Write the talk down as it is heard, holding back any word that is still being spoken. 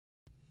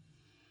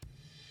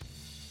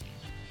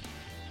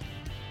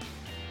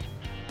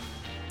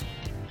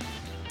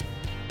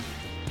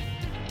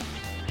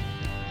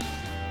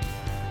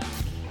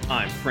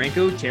I'm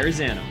Franco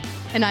Terrazzano.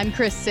 And I'm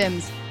Chris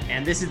Sims.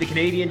 And this is the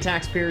Canadian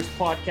Taxpayers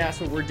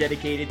Podcast, where we're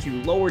dedicated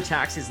to lower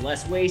taxes,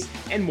 less waste,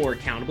 and more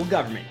accountable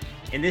government.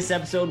 In this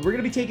episode, we're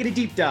going to be taking a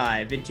deep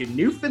dive into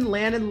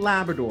Newfoundland and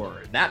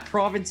Labrador. That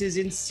province is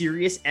in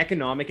serious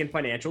economic and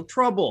financial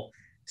trouble.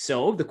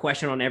 So the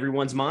question on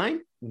everyone's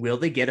mind, will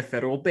they get a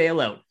federal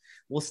bailout?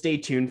 We'll stay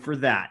tuned for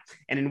that.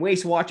 And in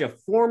Waste Watch, a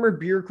former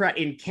bureaucrat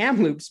in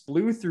Kamloops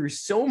blew through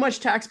so much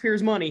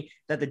taxpayers' money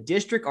that the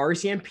district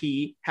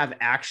RCMP have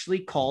actually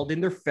called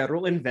in their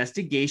federal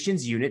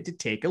investigations unit to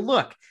take a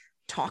look.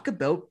 Talk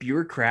about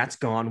bureaucrats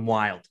gone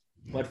wild.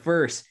 But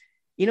first,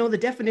 the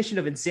definition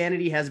of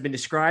insanity has been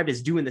described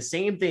as doing the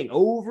same thing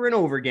over and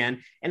over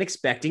again and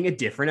expecting a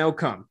different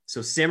outcome.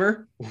 So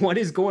Simmer, what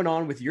is going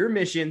on with your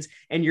emissions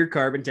and your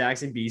carbon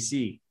tax in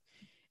BC?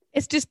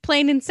 It's just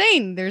plain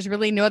insane. There's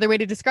really no other way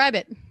to describe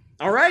it.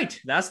 All right,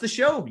 that's the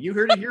show. You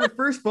heard it here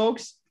first,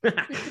 folks.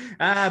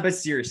 But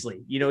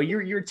seriously,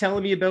 you're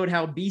telling me about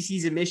how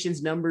BC's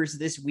emissions numbers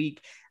this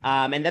week,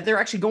 and that they're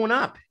actually going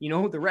up.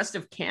 The rest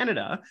of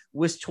Canada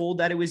was told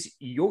that it was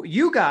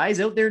you guys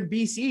out there in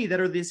BC that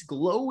are this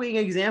glowing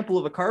example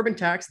of a carbon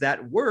tax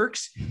that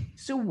works.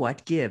 So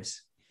what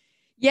gives?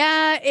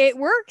 Yeah, it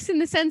works in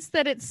the sense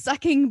that it's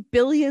sucking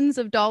billions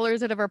of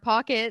dollars out of our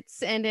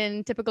pockets and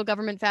in typical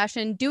government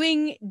fashion,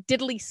 doing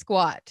diddly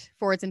squat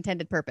for its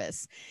intended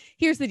purpose.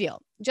 Here's the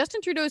deal.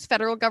 Justin Trudeau's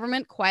federal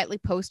government quietly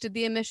posted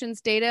the emissions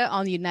data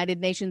on the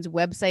United Nations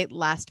website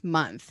last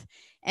month,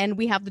 and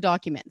we have the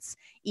documents.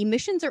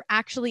 Emissions are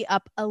actually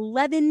up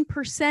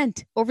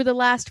 11% over the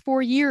last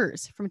 4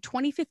 years, from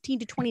 2015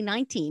 to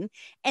 2019,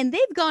 and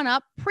they've gone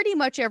up pretty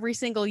much every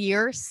single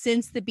year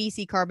since the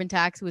BC carbon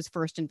tax was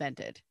first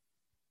invented.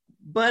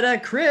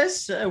 But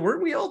Chris,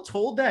 weren't we all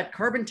told that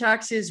carbon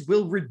taxes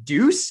will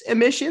reduce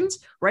emissions,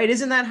 right?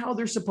 Isn't that how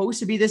they're supposed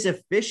to be, this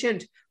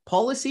efficient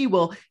policy?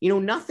 Well,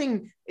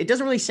 it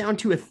doesn't really sound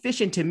too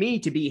efficient to me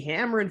to be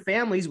hammering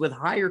families with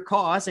higher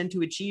costs and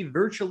to achieve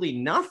virtually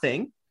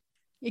nothing.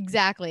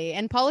 Exactly.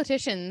 And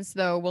politicians,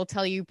 though, will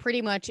tell you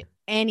pretty much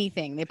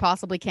anything they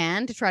possibly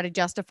can to try to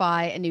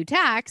justify a new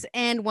tax.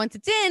 And once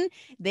it's in,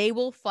 they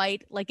will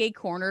fight like a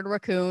cornered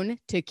raccoon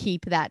to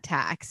keep that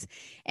tax.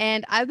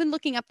 And I've been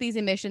looking up these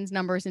emissions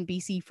numbers in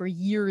BC for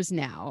years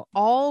now,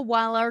 all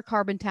while our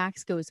carbon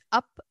tax goes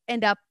up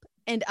and up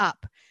and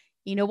up.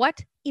 You know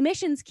what?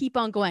 Emissions keep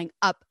on going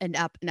up and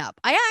up and up.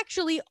 I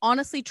actually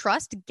honestly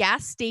trust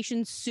gas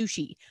station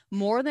sushi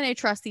more than I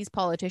trust these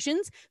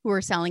politicians who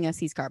are selling us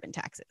these carbon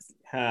taxes.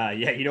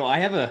 I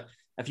have a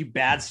few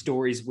bad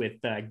stories with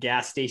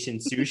gas station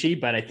sushi,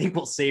 but I think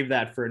we'll save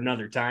that for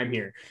another time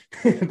here.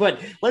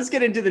 But let's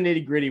get into the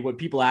nitty gritty, what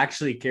people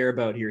actually care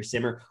about here,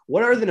 Simmer.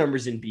 What are the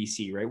numbers in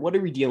BC, right? What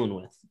are we dealing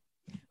with?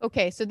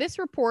 Okay, so this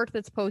report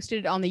that's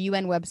posted on the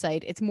UN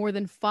website, it's more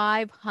than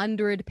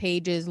 500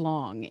 pages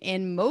long.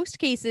 In most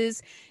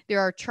cases, there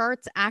are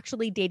charts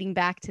actually dating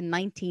back to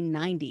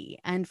 1990.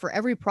 And for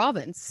every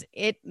province,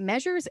 it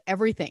measures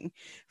everything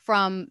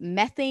from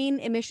methane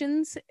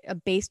emissions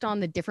based on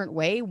the different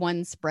way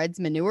one spreads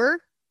manure.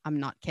 I'm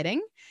not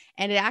kidding.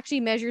 And it actually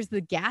measures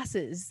the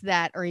gases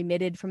that are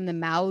emitted from the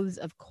mouths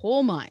of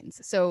coal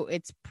mines. So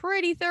it's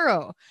pretty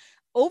thorough.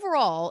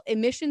 Overall,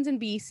 emissions in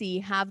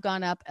BC have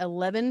gone up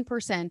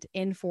 11%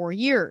 in 4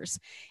 years.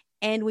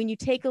 And when you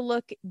take a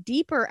look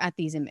deeper at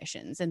these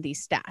emissions and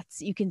these stats,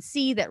 you can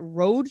see that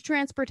road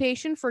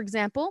transportation, for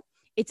example,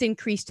 it's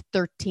increased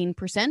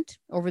 13%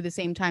 over the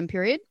same time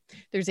period.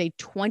 There's a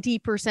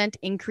 20%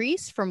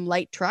 increase from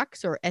light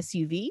trucks or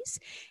SUVs.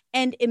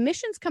 And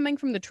emissions coming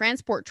from the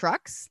transport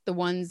trucks, the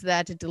ones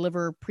that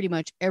deliver pretty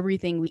much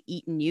everything we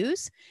eat and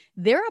use,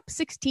 they're up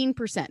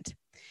 16%.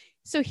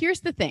 So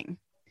here's the thing.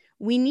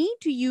 We need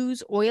to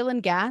use oil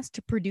and gas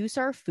to produce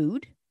our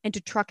food and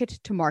to truck it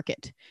to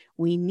market.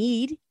 We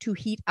need to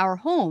heat our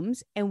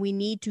homes and we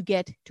need to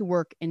get to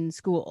work in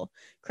school.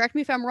 Correct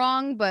me if I'm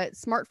wrong, but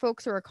smart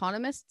folks or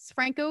economists,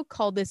 Franco,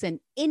 call this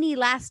an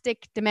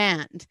inelastic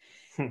demand.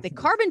 The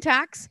carbon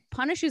tax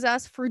punishes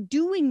us for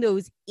doing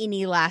those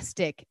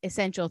inelastic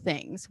essential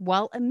things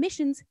while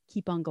emissions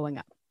keep on going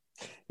up.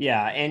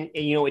 Yeah. And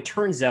it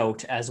turns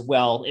out as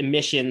well,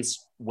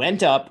 emissions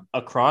went up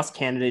across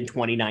Canada in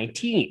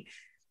 2019.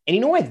 And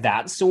you know why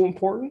that's so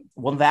important?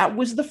 Well, that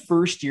was the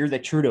first year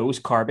that Trudeau's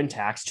carbon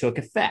tax took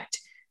effect.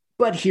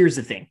 But here's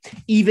the thing.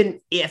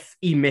 Even if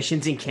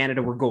emissions in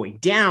Canada were going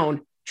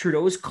down,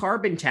 Trudeau's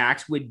carbon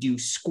tax would do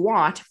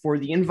squat for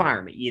the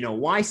environment. You know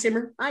why,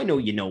 Simmer? I know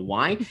you know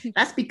why.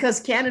 That's because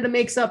Canada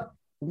makes up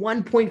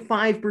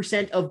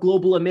 1.5% of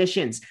global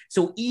emissions.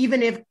 So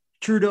even if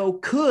Trudeau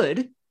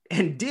could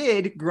and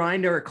did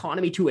grind our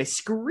economy to a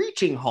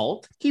screeching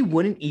halt, he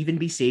wouldn't even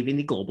be saving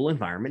the global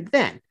environment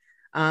then.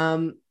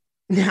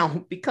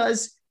 Now,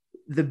 because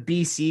the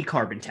BC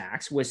carbon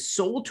tax was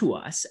sold to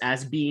us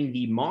as being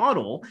the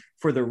model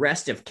for the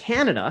rest of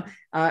Canada,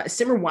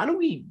 Simmer, why don't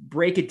we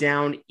break it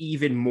down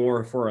even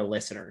more for our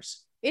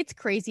listeners? It's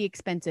crazy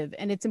expensive,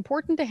 and it's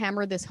important to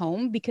hammer this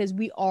home because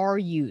we are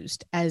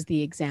used as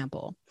the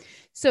example.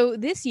 So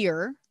this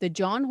year, the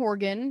John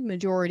Horgan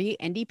majority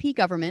NDP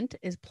government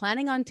is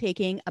planning on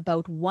taking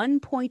about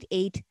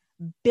 $1.8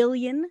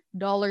 billion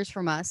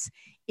from us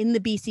in the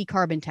BC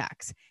carbon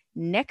tax.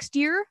 Next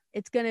year,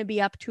 it's going to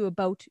be up to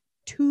about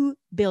 $2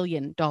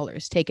 billion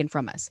taken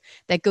from us.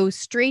 That goes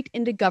straight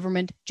into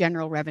government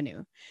general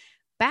revenue.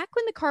 Back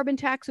when the carbon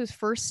tax was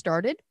first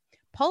started,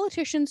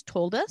 politicians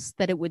told us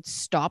that it would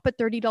stop at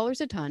 $30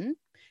 a ton,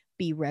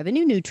 be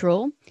revenue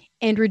neutral,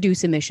 and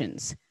reduce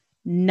emissions.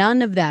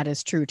 None of that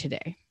is true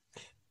today.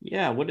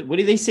 Yeah, what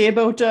do they say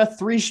about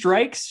 3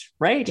 strikes,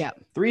 right? Yeah.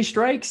 3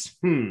 strikes.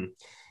 And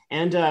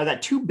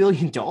that $2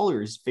 billion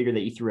figure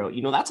that you threw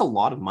out, that's a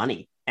lot of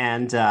money.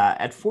 And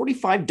at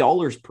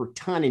 $45 per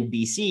ton in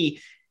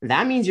BC,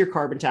 that means your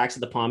carbon tax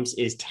at the pumps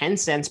is 10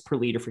 cents per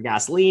liter for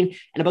gasoline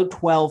and about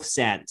 12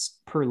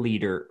 cents per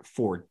liter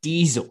for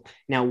diesel.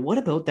 Now, what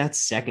about that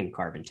second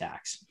carbon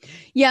tax?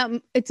 Yeah,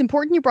 it's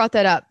important you brought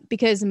that up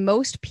because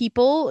most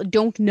people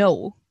don't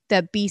know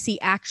that BC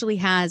actually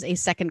has a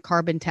second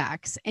carbon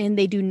tax, and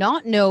they do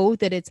not know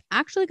that it's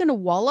actually going to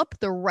wallop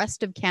the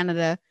rest of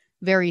Canada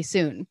very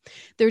soon.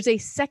 There's a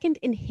second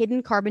and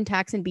hidden carbon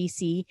tax in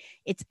BC.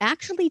 It's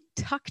actually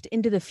tucked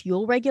into the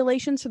fuel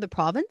regulations for the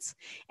province,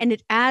 and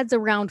it adds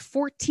around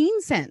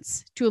 14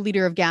 cents to a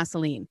liter of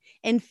gasoline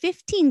and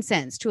 15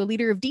 cents to a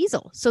liter of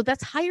diesel. So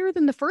that's higher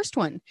than the first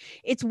one.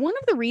 It's one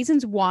of the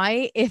reasons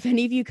why, if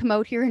any of you come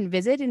out here and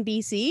visit in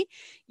BC,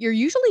 you're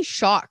usually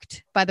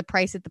shocked by the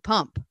price at the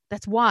pump.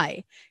 That's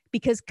why.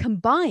 Because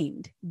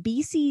combined,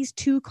 BC's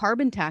 2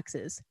 carbon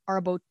taxes are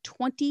about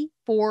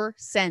 24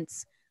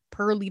 cents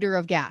per liter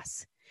of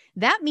gas.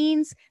 That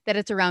means that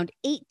it's around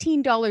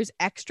 $18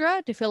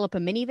 extra to fill up a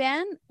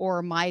minivan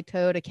or my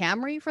Toyota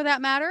Camry for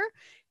that matter.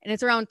 And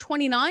it's around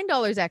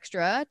 $29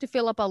 extra to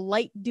fill up a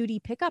light duty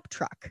pickup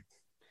truck.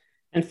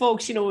 And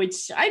folks, I know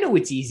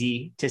it's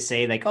easy to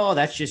say like, oh,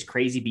 that's just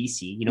crazy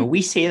BC.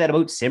 We say that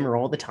about Simmer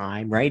all the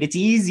time, right? It's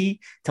easy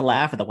to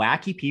laugh at the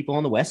wacky people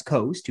on the West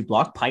Coast who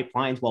block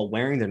pipelines while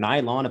wearing their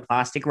nylon and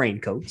plastic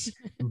raincoats,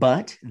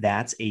 but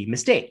that's a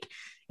mistake.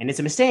 And it's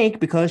a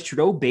mistake because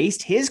Trudeau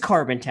based his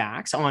carbon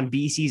tax on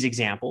BC's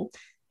example,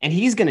 and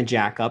he's going to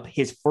jack up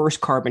his first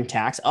carbon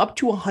tax up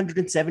to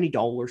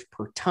 $170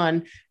 per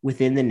ton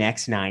within the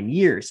next 9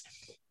 years.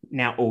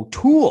 Now,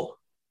 O'Toole,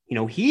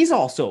 he's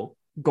also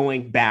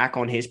going back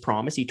on his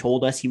promise. He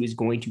told us he was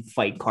going to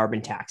fight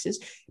carbon taxes,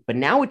 but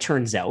now it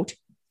turns out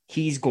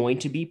he's going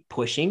to be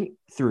pushing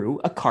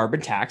through a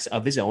carbon tax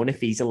of his own if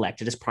he's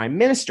elected as prime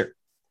minister.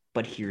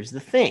 But here's the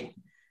thing.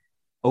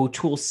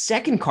 O'Toole's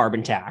second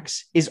carbon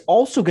tax is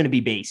also going to be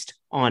based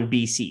on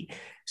BC.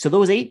 So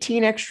those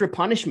 18 extra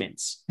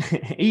punishments,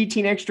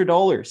 18 extra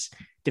dollars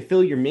to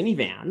fill your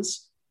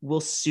minivans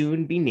will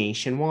soon be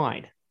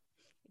nationwide.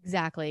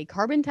 Exactly.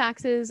 Carbon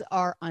taxes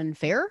are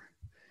unfair,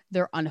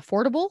 they're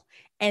unaffordable,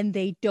 and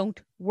they don't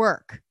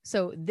work.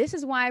 So this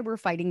is why we're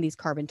fighting these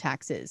carbon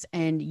taxes,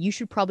 and you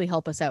should probably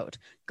help us out.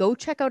 Go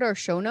check out our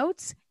show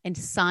notes and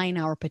sign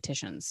our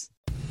petitions.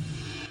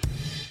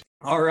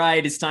 All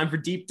right, it's time for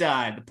Deep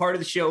Dive, the part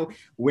of the show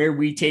where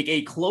we take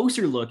a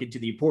closer look into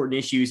the important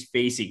issues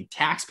facing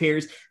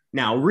taxpayers.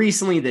 Now,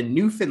 recently, the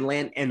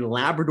Newfoundland and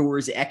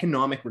Labrador's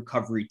Economic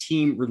Recovery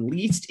Team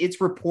released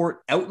its report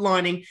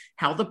outlining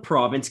how the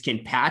province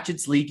can patch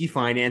its leaky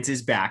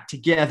finances back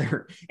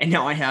together. And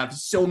now I have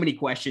so many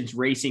questions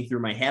racing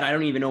through my head. I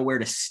don't even know where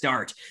to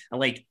start.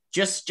 Like,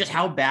 just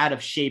how bad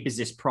of shape is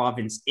this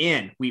province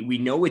in? We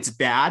know it's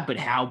bad, but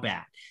how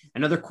bad?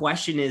 Another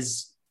question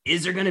is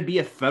there going to be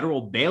a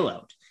federal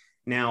bailout?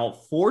 Now,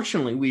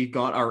 fortunately, we've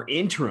got our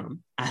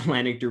interim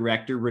Atlantic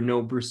director,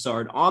 Renaud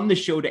Broussard, on the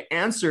show to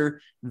answer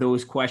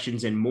those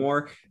questions and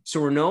more.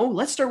 So, Renaud,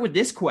 let's start with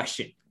this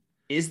question.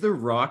 Is the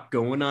rock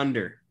going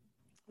under?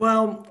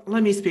 Well,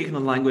 let me speak in a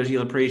language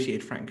you'll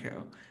appreciate,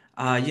 Franco.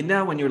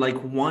 When you're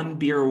like one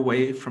beer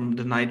away from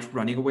the night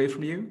running away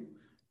from you,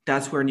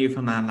 that's where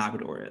Newfoundland and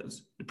Labrador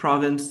is. The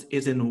province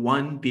is in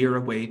one beer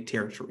away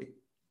territory.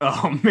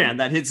 Oh man,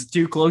 that hits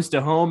too close to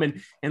home.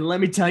 And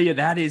let me tell you,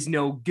 that is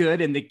no good.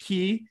 And the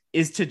key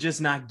is to just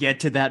not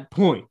get to that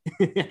point.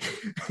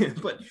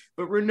 but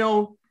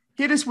Renaud,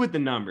 hit us with the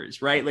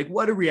numbers, right? Like,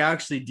 what are we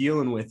actually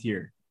dealing with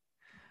here?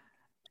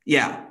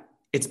 Yeah,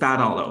 it's bad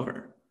all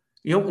over.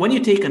 When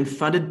you take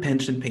unfunded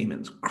pension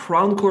payments,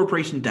 Crown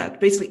Corporation debt,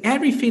 basically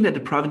everything that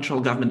the provincial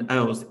government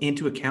owes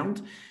into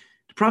account,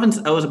 the province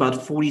owes about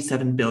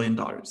 $47 billion.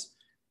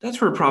 That's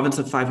for a province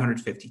of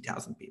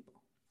 550,000 people.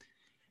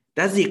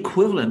 That's the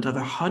equivalent of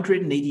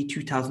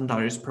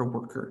 $182,000 per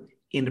worker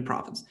in the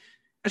province.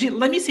 Actually,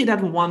 let me say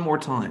that one more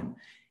time.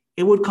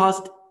 It would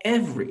cost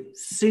every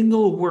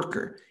single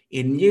worker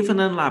in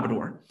Newfoundland and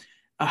Labrador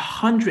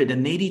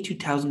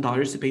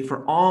 $182,000 to pay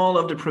for all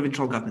of the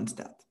provincial government's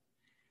debt.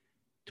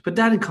 To put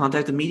that in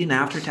context, the median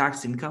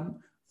after-tax income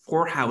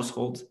for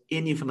households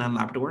in Newfoundland and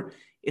Labrador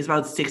is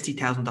about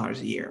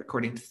 $60,000 a year,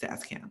 according to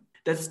StatsCan.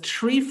 That's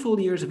 3 full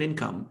years of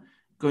income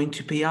going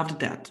to pay off the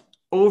debt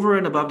over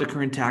and above the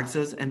current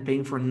taxes and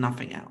paying for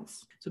nothing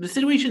else. So the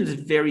situation is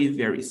very,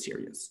 very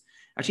serious.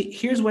 Actually,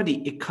 here's what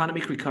the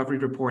Economic Recovery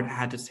Report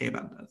had to say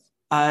about this.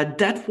 A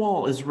debt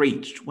wall is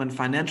reached when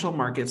financial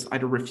markets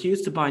either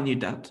refuse to buy new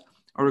debt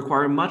or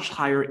require much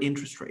higher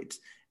interest rates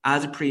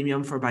as a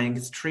premium for buying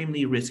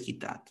extremely risky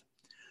debt.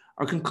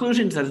 Our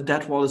conclusion is that the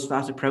debt wall is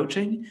fast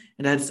approaching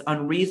and that it's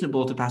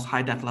unreasonable to pass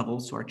high debt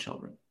levels to our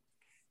children.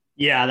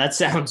 Yeah, that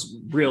sounds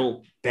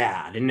real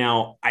bad. And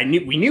now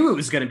we knew it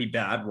was going to be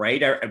bad,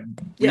 right?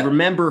 We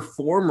remember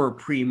former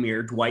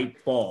Premier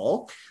Dwight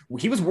Ball.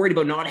 He was worried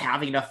about not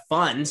having enough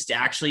funds to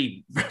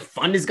actually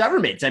fund his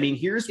government. I mean,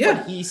 here's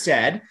what he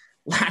said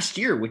last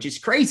year, which is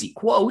crazy.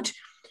 Quote,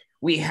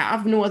 "We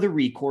have no other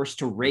recourse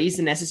to raise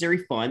the necessary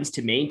funds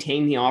to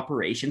maintain the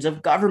operations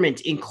of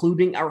government,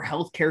 including our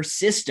healthcare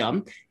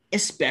system,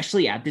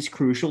 especially at this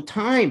crucial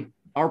time.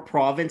 Our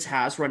province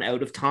has run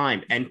out of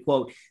time," end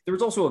quote. There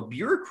was also a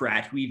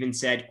bureaucrat who even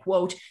said,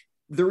 quote,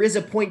 "There is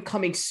a point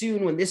coming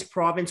soon when this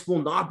province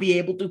will not be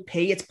able to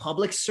pay its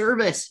public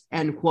service,"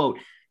 end quote.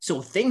 So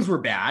things were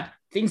bad.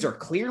 Things are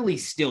clearly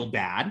still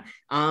bad.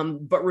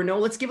 But Renaud,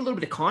 let's give a little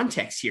bit of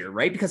context here,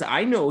 right? Because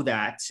I know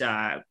that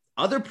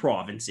other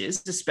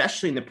provinces,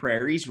 especially in the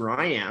prairies where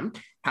I am,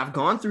 have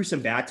gone through some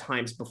bad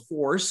times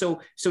before.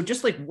 So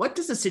just like, what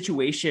does the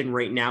situation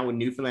right now in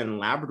Newfoundland and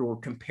Labrador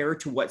compare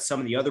to what some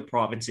of the other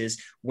provinces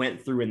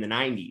went through in the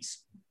 90s?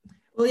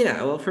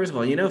 Well, first of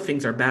all,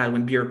 things are bad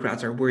when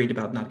bureaucrats are worried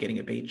about not getting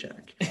a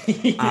paycheck.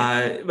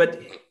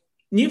 But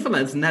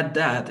Newfoundland's net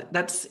debt,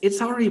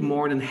 it's already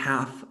more than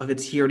half of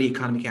its yearly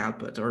economic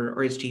output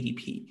or its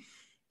GDP.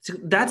 So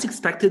that's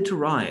expected to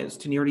rise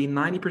to nearly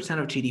 90%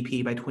 of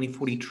GDP by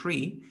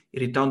 2043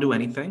 if it don't do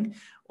anything,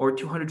 or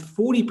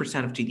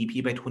 240% of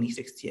GDP by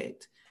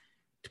 2068.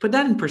 To put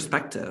that in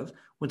perspective,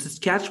 when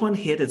Saskatchewan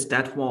hit its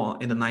debt wall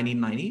in the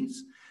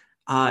 1990s,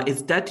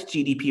 its debt to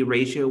GDP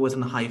ratio was in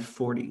the high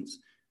 40s.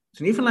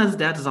 So Newfoundland's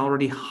debt is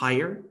already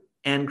higher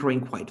and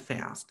growing quite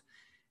fast.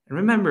 And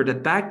remember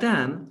that back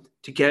then,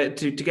 to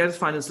get its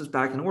finances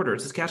back in order,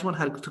 Saskatchewan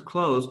had to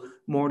close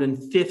more than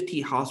 50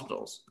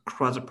 hospitals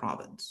across the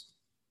province.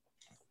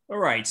 All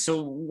right.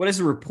 So what is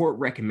the report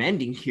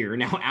recommending here?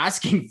 Now,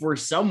 asking for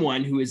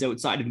someone who is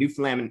outside of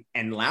Newfoundland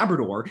and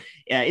Labrador,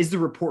 is the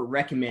report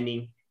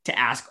recommending to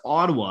ask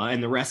Ottawa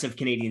and the rest of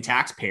Canadian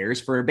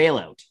taxpayers for a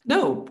bailout?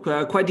 No,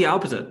 quite the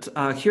opposite.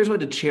 Here's what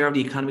the chair of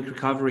the Economic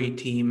Recovery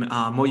team,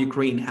 Moya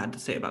Green, had to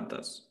say about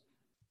this.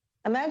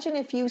 Imagine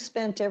if you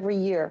spent every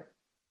year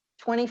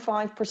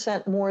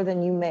 25% more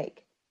than you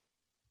make.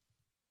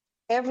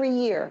 Every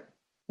year,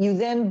 you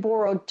then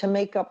borrowed to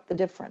make up the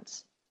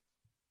difference.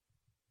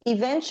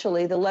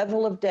 Eventually, the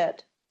level of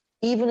debt,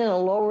 even in a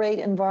low-rate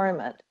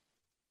environment,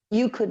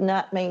 you could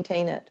not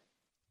maintain it.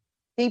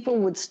 People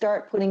would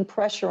start putting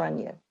pressure on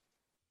you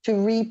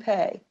to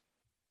repay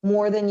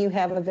more than you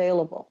have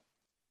available.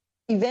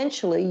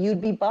 Eventually,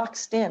 you'd be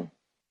boxed in,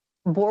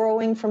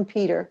 borrowing from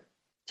Peter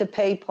to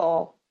pay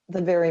Paul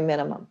the very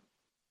minimum.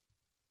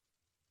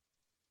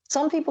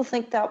 Some people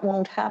think that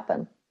won't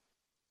happen,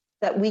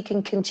 that we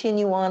can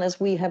continue on as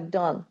we have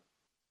done,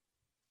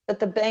 that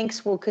the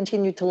banks will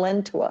continue to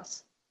lend to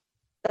us,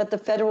 that the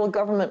federal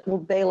government will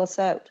bail us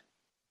out.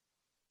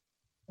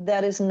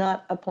 That is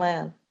not a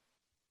plan.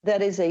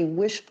 That is a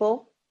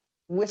wishful,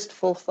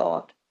 wistful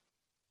thought.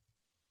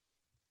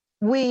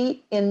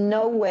 We in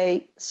no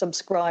way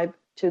subscribe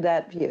to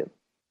that view.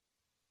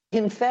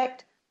 In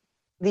fact,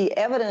 the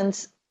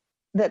evidence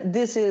that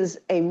this is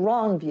a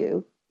wrong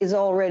view is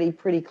already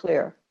pretty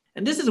clear.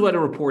 And this is what the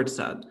report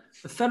said.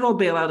 The federal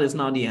bailout is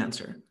not the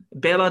answer.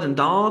 Bailout and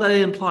all that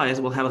it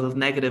implies will have a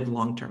negative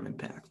long-term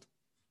impact.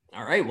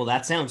 All right. Well,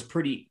 that sounds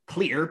pretty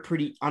clear,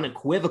 pretty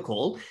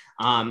unequivocal.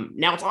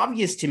 Now, it's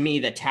obvious to me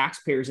that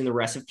taxpayers in the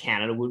rest of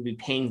Canada would be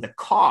paying the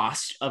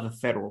cost of a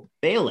federal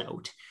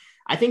bailout.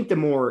 I think the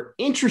more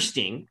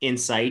interesting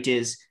insight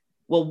is,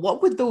 well,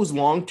 what would those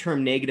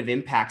long-term negative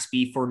impacts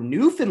be for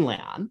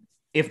Newfoundland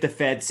if the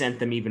Fed sent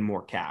them even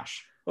more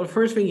cash? Well, the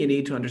first thing you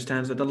need to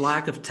understand is that the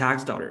lack of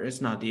tax dollars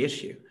is not the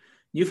issue.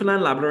 Newfoundland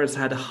and Labrador has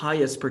had the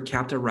highest per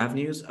capita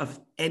revenues of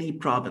any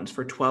province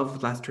for 12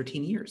 of the last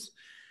 13 years.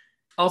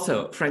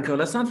 Also, Franco,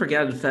 let's not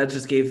forget the Fed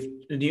just gave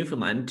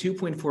Newfoundland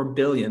 $2.4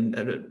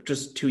 billion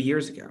just 2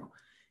 years ago.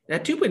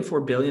 That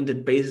 $2.4 billion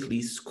did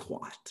basically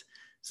squat.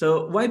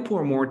 So why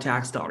pour more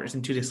tax dollars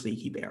into this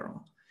leaky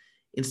barrel?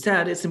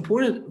 Instead, it's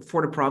important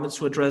for the province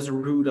to address the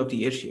root of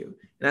the issue, and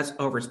that's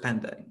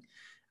overspending.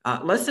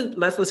 Let's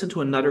listen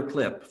to another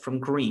clip from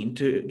Green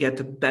to get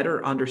a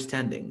better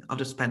understanding of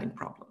the spending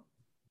problem.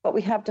 But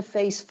we have to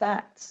face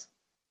facts.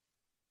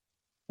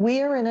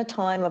 We are in a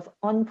time of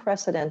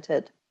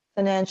unprecedented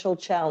financial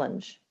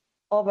challenge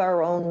of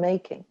our own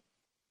making,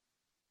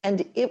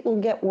 and it will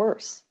get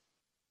worse.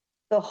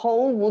 The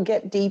hole will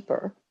get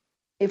deeper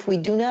if we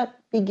do not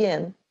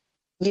begin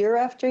year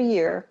after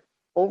year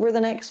over the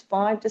next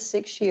 5 to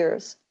 6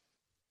 years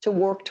to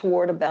work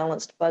toward a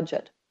balanced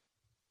budget.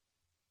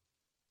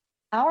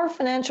 Our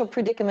financial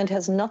predicament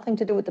has nothing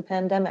to do with the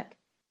pandemic,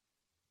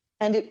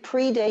 and it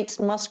predates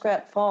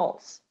Muskrat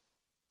Falls.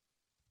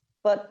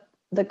 But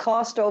the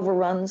cost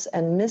overruns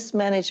and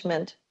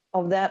mismanagement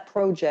of that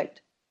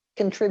project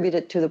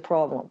contributed to the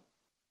problem.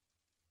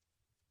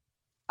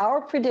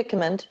 Our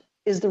predicament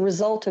is the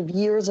result of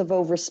years of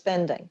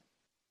overspending.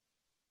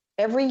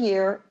 Every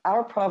year,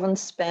 our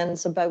province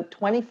spends about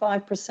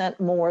 25%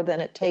 more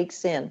than it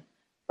takes in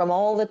from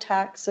all the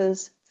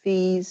taxes,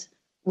 fees,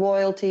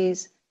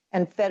 royalties,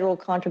 and federal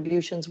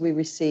contributions we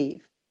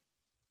receive.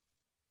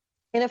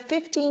 In a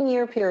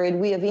 15-year period,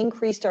 we have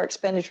increased our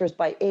expenditures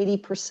by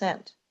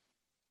 80%.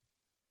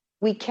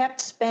 We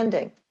kept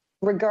spending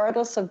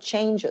regardless of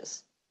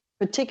changes,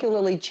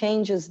 particularly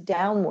changes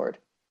downward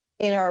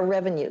in our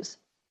revenues,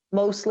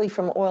 mostly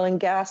from oil and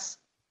gas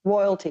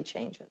royalty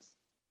changes.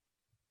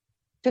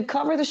 To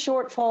cover the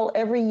shortfall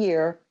every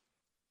year,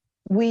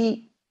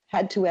 we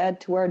had to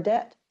add to our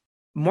debt.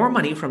 More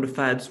money from the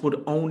feds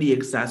would only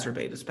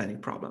exacerbate the spending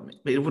problem.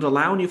 It would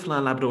allow Newfoundland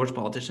and Labrador's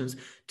politicians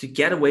to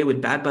get away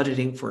with bad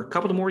budgeting for a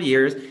couple of more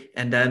years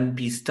and then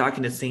be stuck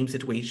in the same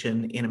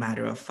situation in a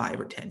matter of 5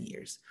 or 10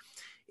 years.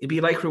 It'd be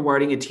like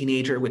rewarding a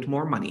teenager with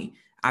more money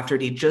after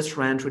they just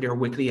ran through their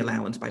weekly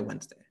allowance by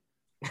Wednesday.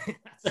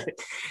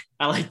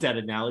 I like that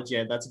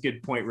analogy. That's a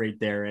good point right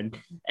there.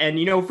 And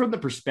you know, from the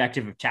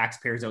perspective of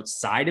taxpayers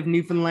outside of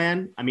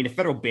Newfoundland, I mean, a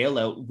federal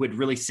bailout would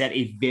really set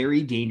a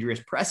very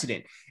dangerous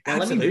precedent. Now,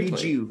 let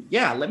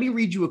me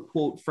read you a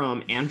quote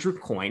from Andrew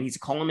Coyne. He's a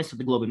columnist with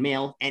the Globe and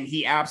Mail, and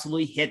he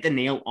absolutely hit the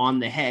nail on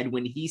the head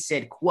when he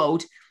said,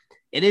 quote,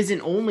 "It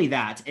isn't only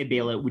that a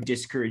bailout would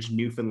discourage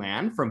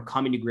Newfoundland from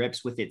coming to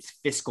grips with its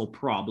fiscal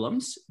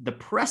problems, the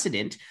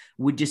precedent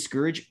would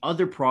discourage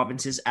other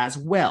provinces as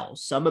well,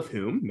 some of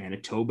whom,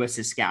 Manitoba,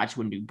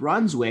 Saskatchewan, New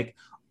Brunswick,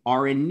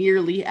 are in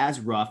nearly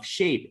as rough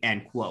shape,"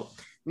 end quote.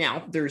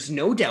 Now, there's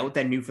no doubt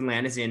that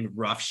Newfoundland is in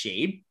rough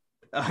shape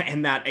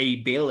and that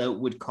a bailout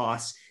would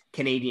cost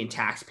Canadian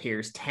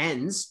taxpayers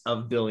tens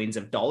of billions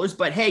of dollars.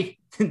 But hey,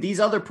 these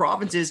other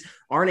provinces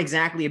aren't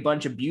exactly a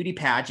bunch of beauty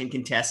pageant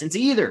contestants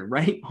either,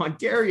 right?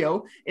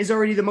 Ontario is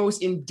already the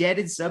most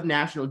indebted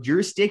subnational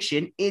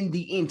jurisdiction in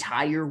the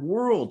entire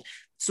world.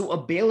 So a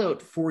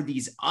bailout for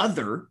these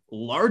other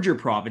larger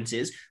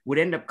provinces would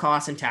end up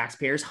costing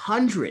taxpayers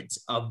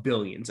hundreds of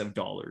billions of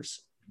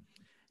dollars.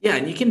 Yeah,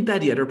 and you can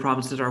bet the other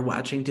provinces are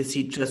watching to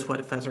see just what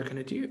the feds are going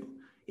to do.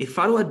 If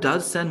Ottawa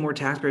does send more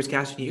taxpayers'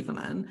 cash to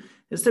Newfoundland,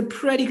 it's a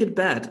pretty good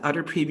bet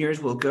other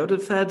premiers will go to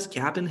the feds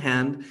cap in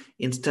hand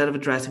instead of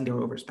addressing their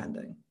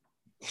overspending.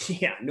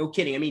 Yeah, no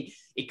kidding. I mean,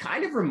 it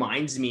kind of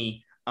reminds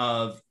me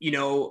of, you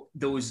know,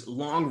 those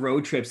long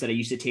road trips that I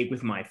used to take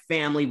with my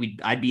family.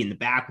 I'd be in the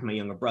back with my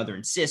younger brother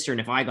and sister.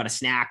 And if I got a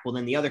snack, well,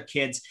 then the other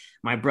kids,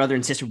 my brother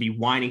and sister would be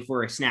whining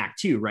for a snack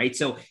too, right?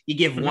 So you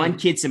give one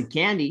kid some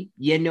candy,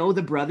 you know,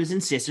 the brothers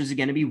and sisters are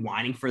going to be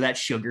whining for that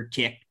sugar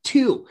kick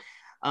too.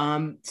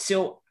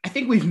 So I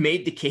think we've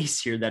made the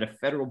case here that a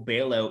federal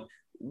bailout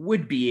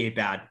would be a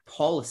bad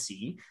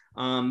policy.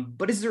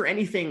 But is there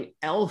anything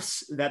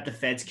else that the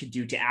feds could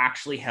do to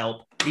actually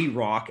help the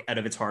rock out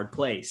of its hard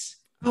place?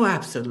 Oh,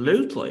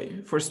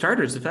 absolutely. For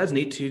starters, the feds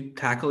need to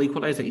tackle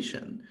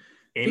equalization.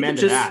 Amen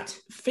to that.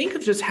 Think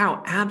of just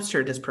how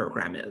absurd this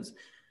program is.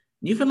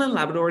 Newfoundland and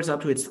Labrador is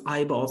up to its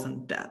eyeballs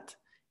in debt,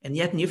 and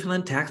yet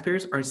Newfoundland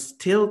taxpayers are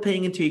still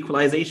paying into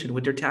equalization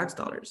with their tax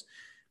dollars.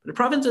 But the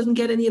province doesn't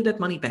get any of that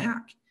money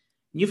back.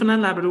 Newfoundland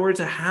and Labrador is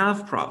a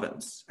half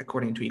province,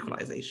 according to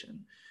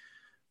equalization.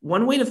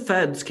 One way the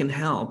feds can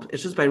help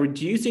is just by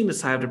reducing the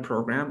size of the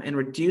program and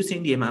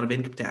reducing the amount of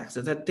income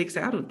taxes that it takes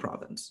out of the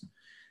province.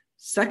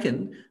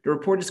 Second, the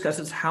report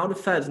discusses how the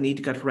feds need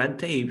to cut red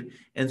tape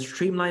and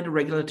streamline the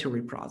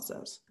regulatory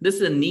process. This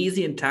is an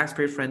easy and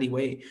taxpayer-friendly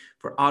way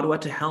for Ottawa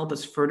to help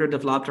us further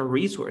develop our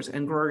resource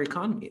and grow our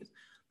economies.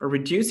 By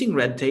reducing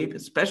red tape,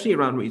 especially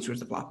around resource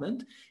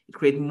development, it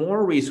creates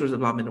more resource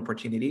development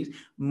opportunities,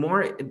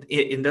 more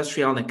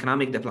industrial and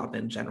economic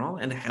development in general,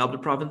 and help the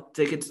province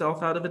take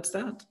itself out of its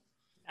debt.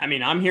 I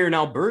mean, I'm here in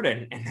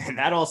Alberta, and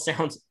that all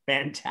sounds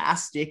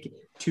fantastic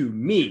to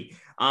me.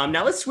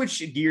 Now let's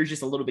switch gears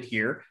just a little bit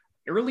here.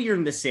 Earlier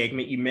in the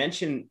segment, you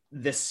mentioned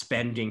the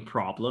spending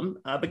problem,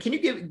 but can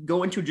you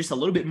go into just a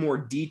little bit more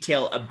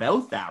detail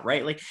about that,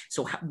 right? Like,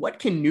 so what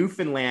can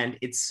Newfoundland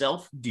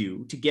itself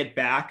do to get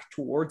back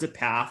towards a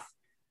path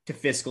to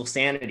fiscal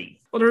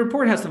sanity? Well, the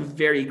report has some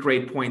very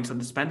great points on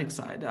the spending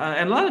side,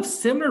 and a lot of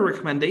similar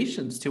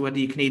recommendations to what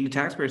the Canadian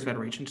Taxpayers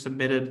Federation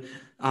submitted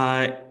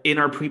in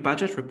our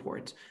pre-budget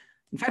report.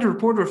 In fact, the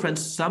report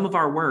referenced some of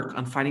our work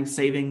on finding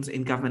savings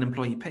in government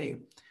employee pay.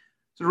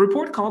 So the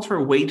report calls for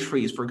a wage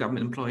freeze for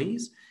government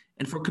employees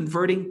and for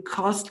converting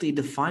costly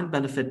defined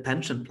benefit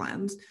pension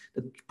plans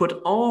that put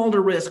all the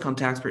risk on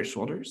taxpayers'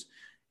 shoulders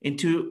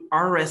into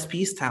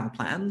RRSP-style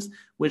plans,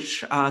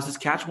 which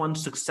Saskatchewan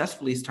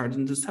successfully started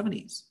in the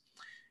 70s.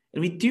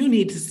 And we do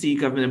need to see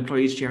government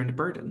employees sharing the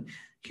burden.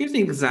 Here's an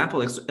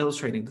example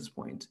illustrating this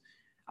point.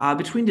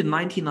 Between the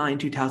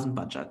 1999-2000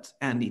 budget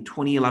and the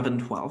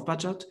 2011-12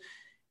 budget,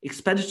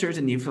 expenditures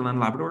in Newfoundland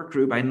and Labrador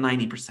grew by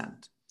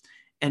 90%.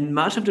 And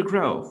much of the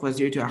growth was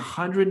due to a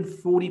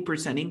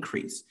 140%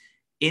 increase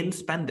in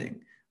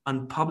spending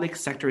on public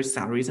sector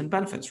salaries and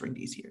benefits during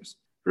these years.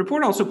 The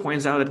report also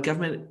points out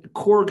that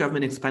core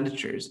government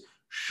expenditures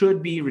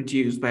should be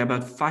reduced by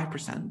about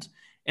 5%,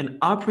 and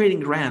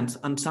operating grants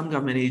on some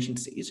government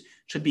agencies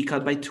should be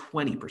cut by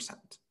 20%.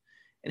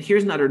 And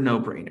here's another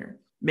no-brainer.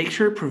 Make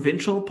sure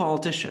provincial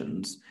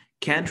politicians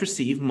can't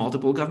receive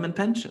multiple government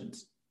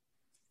pensions.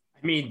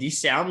 I mean, these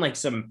sound like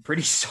some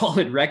pretty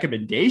solid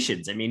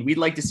recommendations. I mean, we'd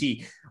like to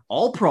see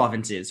all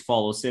provinces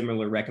follow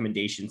similar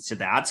recommendations to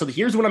that. So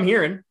here's what I'm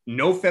hearing.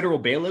 No federal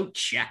bailout,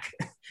 check.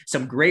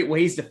 Some great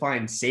ways to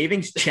find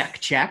savings,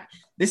 check.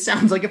 This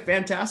sounds like a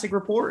fantastic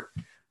report.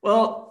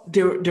 Well,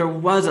 there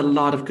was a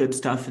lot of good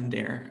stuff in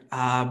there,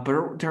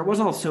 but there was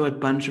also a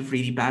bunch of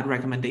really bad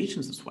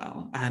recommendations as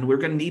well, and we're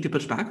going to need to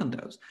push back on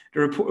those.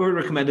 The report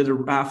recommended a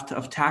raft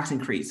of tax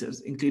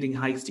increases, including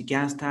hikes to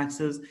gas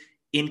taxes,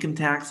 income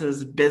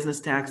taxes,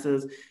 business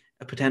taxes,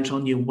 a potential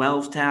new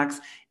wealth tax,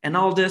 and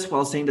all this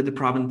while saying that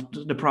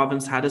the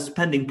province had a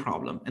spending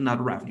problem and not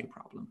a revenue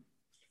problem.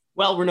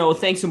 Well, Renaud,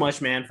 thanks so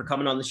much, man, for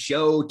coming on the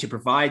show to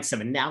provide some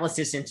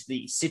analysis into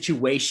the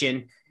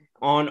situation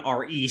on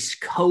our East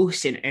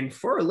Coast. And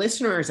for our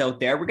listeners out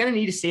there, we're going to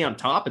need to stay on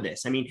top of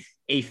this. I mean,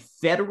 a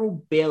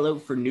federal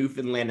bailout for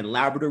Newfoundland and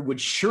Labrador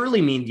would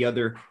surely mean the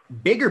other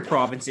bigger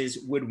provinces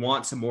would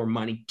want some more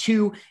money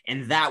too.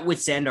 And that would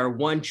send our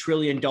 $1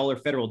 trillion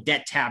federal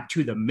debt tab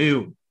to the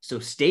moon. So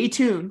stay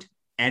tuned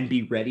and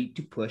be ready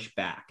to push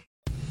back.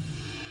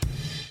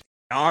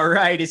 All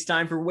right, it's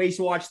time for Waste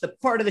Watch, the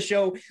part of the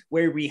show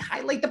where we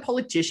highlight the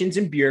politicians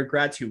and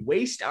bureaucrats who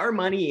waste our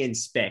money in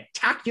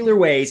spectacular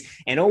ways.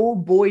 And oh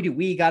boy, do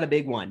we got a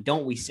big one,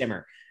 don't we,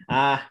 Simmer?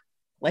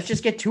 Let's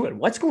just get to it.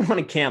 What's going on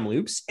in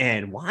Kamloops,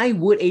 and why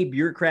would a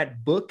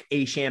bureaucrat book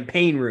a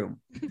champagne room?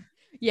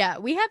 Yeah,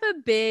 we have a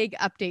big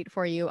update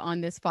for you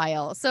on this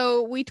file.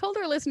 So we told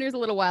our listeners a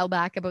little while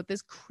back about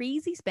this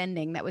crazy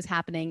spending that was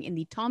happening in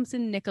the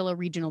Thompson-Nicola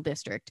Regional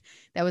District.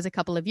 That was a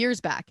couple of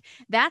years back.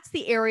 That's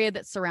the area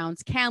that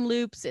surrounds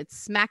Kamloops. It's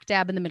smack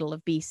dab in the middle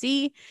of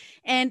BC.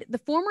 And the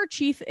former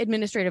chief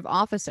administrative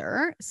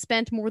officer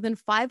spent more than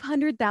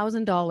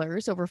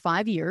 $500,000 over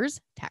 5 years,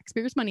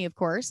 taxpayers' money, of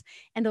course.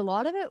 And a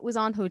lot of it was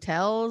on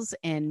hotels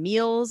and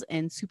meals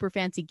and super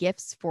fancy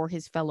gifts for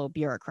his fellow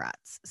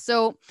bureaucrats.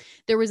 So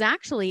there was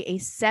actually a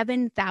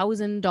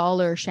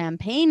 $7,000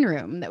 champagne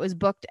room that was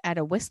booked at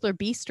a Whistler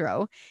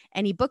Bistro,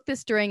 and he booked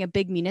this during a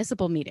big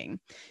municipal meeting.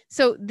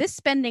 So this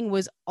spending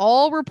was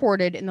all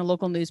reported in the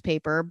local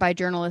newspaper by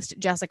journalist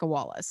Jessica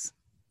Wallace.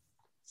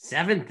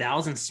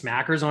 7,000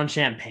 smackers on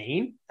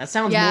champagne? That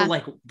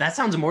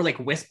sounds more like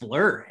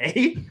Whistler,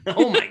 hey?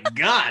 Oh my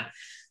God.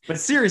 But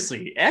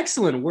seriously,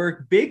 excellent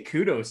work. Big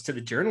kudos to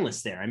the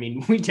journalists there. I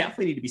mean, we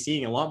definitely need to be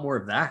seeing a lot more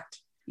of that.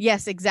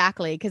 Yes,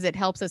 exactly, because it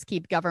helps us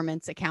keep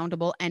governments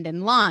accountable and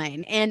in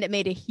line. And it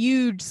made a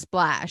huge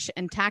splash,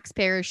 and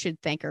taxpayers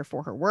should thank her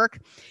for her work.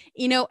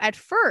 You know, at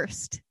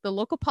first, the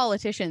local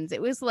politicians,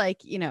 it was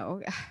like,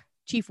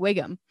 Chief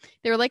Wiggum.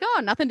 They were like,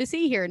 oh, nothing to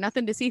see here,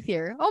 nothing to see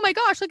here. Oh my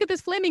gosh, look at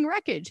this flaming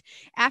wreckage.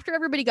 After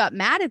everybody got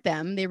mad at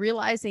them, they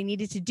realized they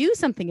needed to do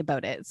something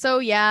about it. So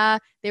yeah,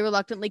 they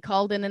reluctantly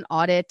called in an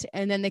audit,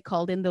 and then they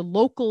called in the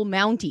local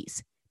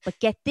Mounties. But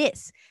get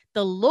this,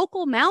 the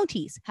local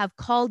Mounties have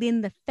called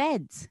in the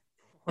feds.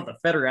 Well, the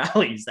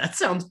federales, that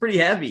sounds pretty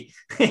heavy.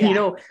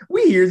 Yeah.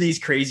 We hear these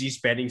crazy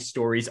spending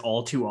stories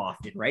all too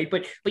often, right?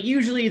 But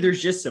usually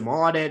there's just some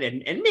audit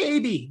and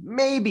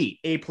maybe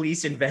a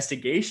police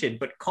investigation,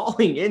 but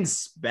calling in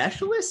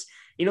specialists,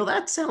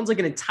 that sounds like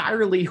an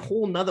entirely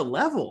whole nother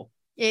level.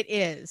 It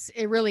is.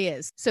 It really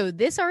is. So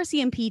this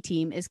RCMP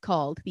team is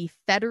called the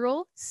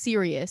Federal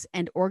Serious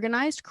and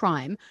Organized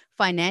Crime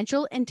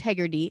Financial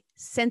Integrity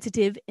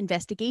Sensitive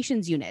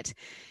Investigations Unit.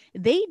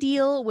 They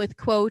deal with,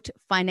 quote,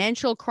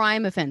 financial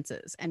crime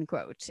offenses, end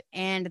quote,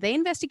 and they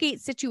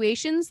investigate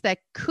situations that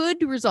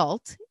could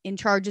result in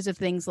charges of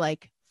things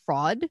like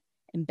fraud,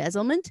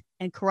 embezzlement,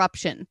 and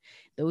corruption.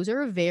 Those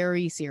are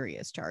very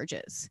serious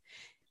charges.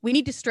 We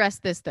need to stress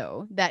this,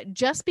 though, that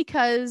just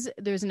because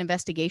there's an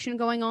investigation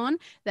going on,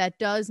 that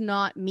does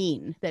not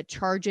mean that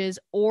charges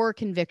or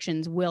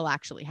convictions will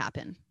actually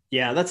happen.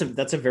 Yeah, that's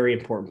a very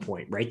important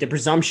point, right? The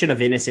presumption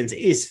of innocence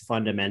is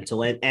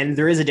fundamental, and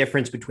there is a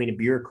difference between a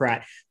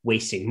bureaucrat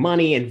wasting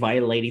money and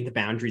violating the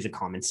boundaries of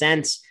common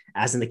sense,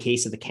 as in the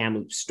case of the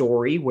Kamloops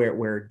story,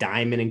 where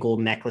diamond and gold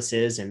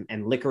necklaces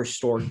and liquor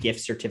store gift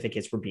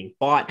certificates were being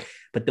bought,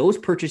 but those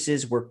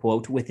purchases were,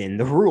 quote, within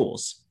the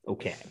rules.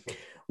 Okay.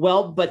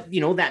 Well, but,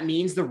 that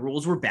means the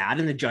rules were bad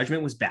and the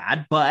judgment was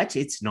bad, but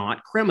it's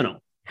not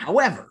criminal.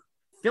 However,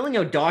 filling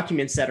out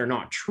documents that are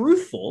not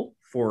truthful,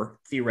 for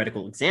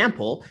theoretical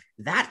example,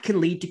 that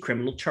can lead to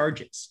criminal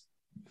charges.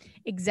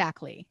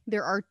 Exactly.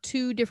 There are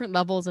two different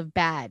levels of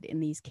bad in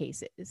these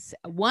cases.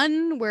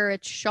 One where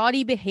it's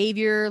shoddy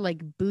behavior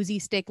like boozy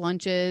steak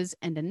lunches,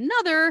 and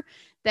another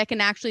that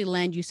can actually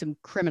land you some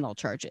criminal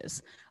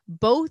charges.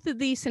 Both of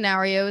these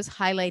scenarios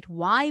highlight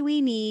why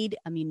we need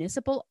a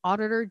municipal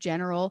auditor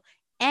general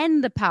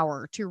and the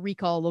power to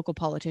recall local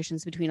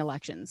politicians between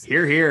elections.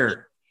 Hear,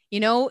 hear.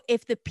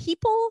 If the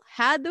people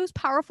had those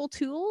powerful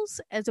tools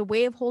as a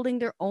way of holding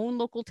their own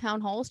local town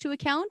halls to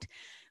account,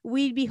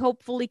 we'd be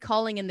hopefully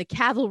calling in the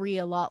cavalry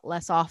a lot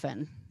less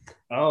often.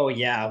 Oh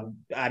yeah,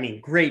 I mean,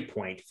 great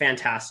point,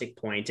 fantastic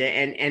point.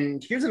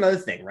 And here's another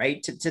thing,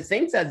 right? To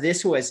think that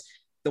this was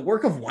the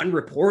work of one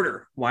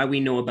reporter, why we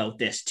know about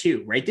this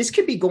too, right? This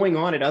could be going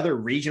on at other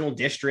regional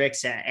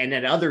districts and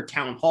at other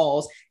town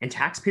halls, and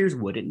taxpayers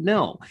wouldn't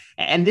know.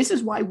 And this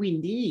is why we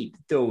need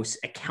those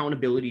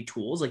accountability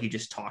tools, like you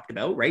just talked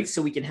about, right?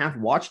 So we can have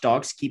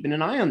watchdogs keeping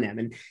an eye on them.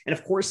 And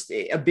of course,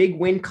 a big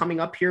win coming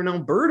up here in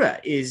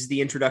Alberta is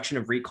the introduction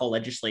of recall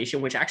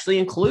legislation, which actually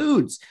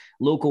includes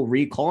local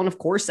recall. And of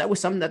course, that was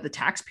something that the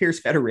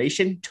Taxpayers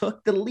Federation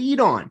took the lead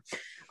on.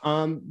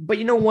 But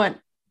you know what?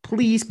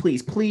 Please,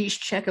 please, please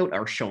check out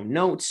our show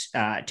notes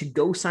to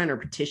go sign our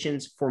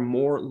petitions for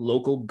more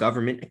local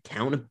government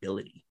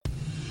accountability.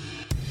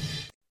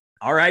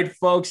 All right,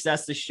 folks,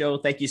 that's the show.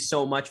 Thank you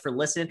so much for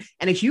listening.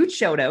 And a huge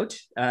shout out,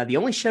 the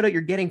only shout out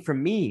you're getting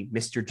from me,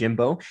 Mr.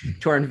 Jimbo,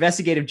 to our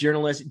investigative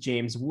journalist,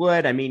 James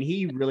Wood. I mean,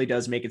 he really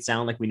does make it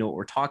sound like we know what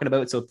we're talking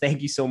about. So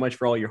thank you so much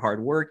for all your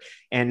hard work.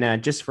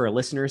 And just for our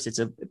listeners, it's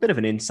a bit of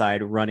an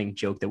inside running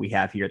joke that we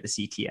have here at the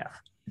CTF.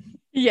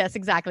 Yes,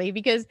 exactly.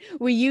 Because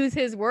we use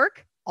his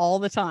work all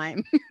the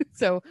time.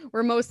 So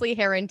we're mostly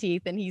hair and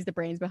teeth, and he's the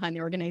brains behind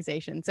the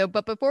organization. So,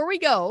 but before we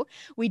go,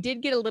 we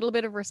did get a little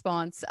bit of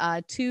response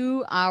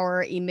to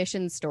our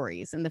emissions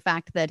stories and the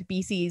fact that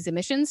BC's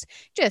emissions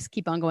just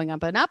keep on going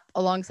up and up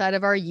alongside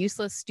of our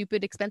useless,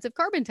 stupid, expensive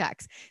carbon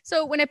tax.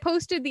 So when I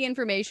posted the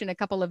information a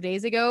couple of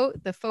days ago,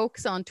 the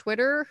folks on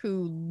Twitter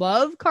who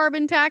love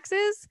carbon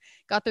taxes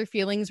got their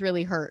feelings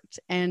really hurt.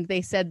 And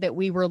they said that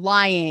we were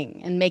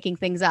lying and making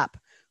things up.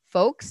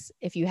 Folks,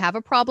 if you have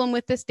a problem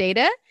with this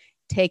data,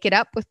 take it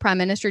up with Prime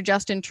Minister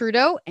Justin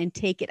Trudeau and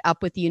take it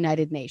up with the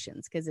United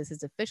Nations, because this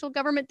is official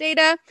government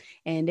data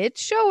and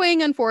it's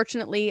showing,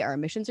 unfortunately, our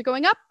emissions are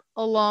going up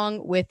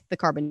along with the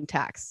carbon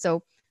tax.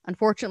 So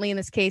unfortunately, in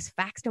this case,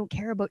 facts don't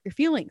care about your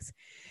feelings.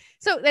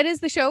 So that is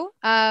the show.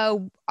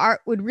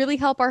 Would really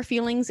help our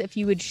feelings if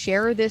you would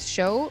share this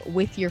show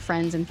with your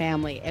friends and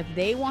family. If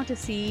they want to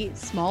see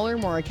smaller,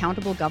 more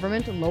accountable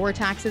government, lower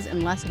taxes,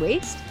 and less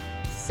waste,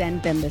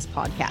 send them this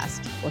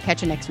podcast. We'll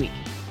catch you next week.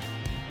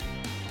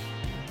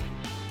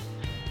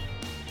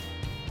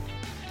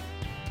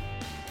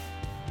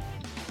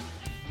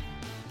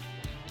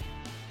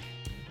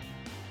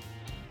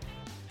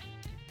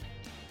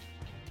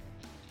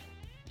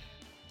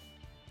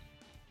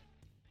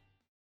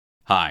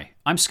 Hi,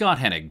 I'm Scott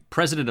Hennig,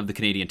 President of the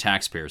Canadian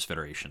Taxpayers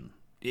Federation.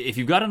 If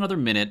you've got another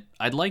minute,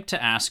 I'd like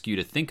to ask you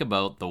to think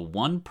about the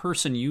one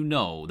person you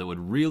know that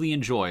would really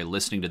enjoy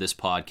listening to this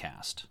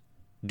podcast.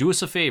 Do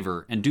us a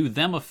favor and do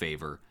them a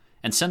favor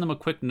and send them a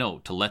quick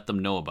note to let them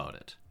know about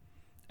it.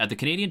 At the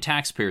Canadian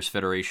Taxpayers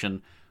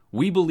Federation,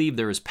 we believe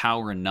there is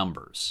power in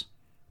numbers.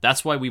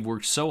 That's why we've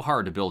worked so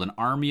hard to build an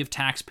army of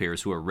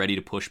taxpayers who are ready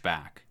to push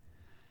back.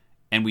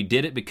 And we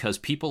did it because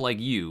people like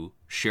you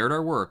shared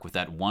our work with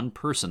that one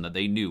person that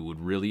they knew would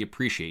really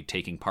appreciate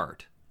taking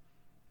part.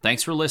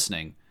 Thanks for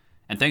listening,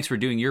 and thanks for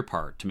doing your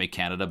part to make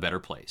Canada a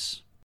better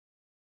place.